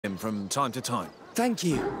him from time to time. Thank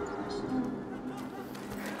you.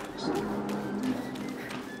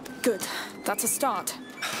 Good. That's a start.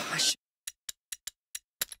 I should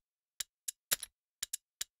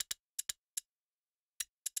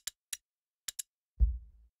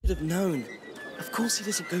have known. Of course he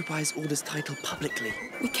doesn't go by his orders title publicly.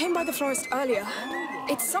 We came by the florist earlier.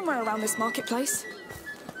 It's somewhere around this marketplace.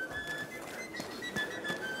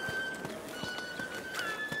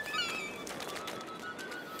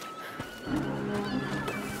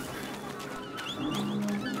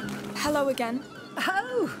 Hello again.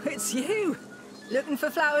 Oh, it's you. Looking for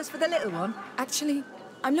flowers for the little one? Actually,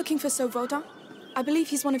 I'm looking for Svoboda. I believe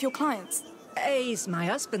he's one of your clients. He's my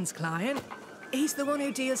husband's client. He's the one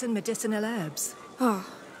who deals in medicinal herbs. Ah.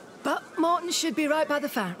 But Morton should be right by the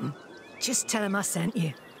fountain. Just tell him I sent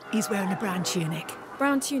you. He's wearing a brown tunic.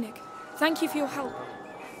 Brown tunic. Thank you for your help.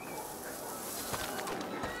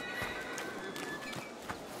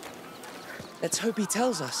 Let's hope he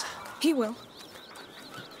tells us. He will.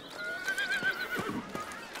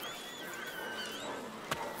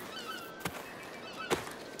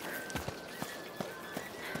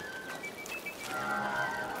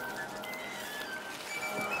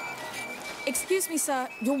 Excuse me, sir.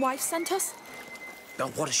 Your wife sent us? Oh,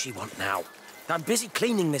 what does she want now? I'm busy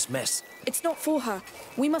cleaning this mess. It's not for her.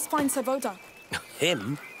 We must find Svoboda.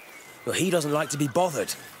 Him? Well, he doesn't like to be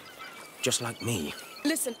bothered. Just like me.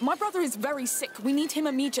 Listen, my brother is very sick. We need him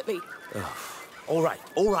immediately. All right,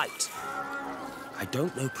 all right. I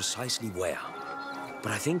don't know precisely where,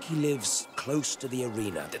 but I think he lives close to the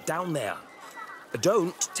arena, down there.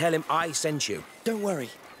 Don't tell him I sent you. Don't worry.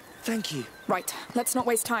 Thank you. Right, let's not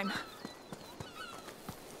waste time.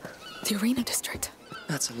 The arena district.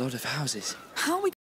 That's a lot of houses. How are we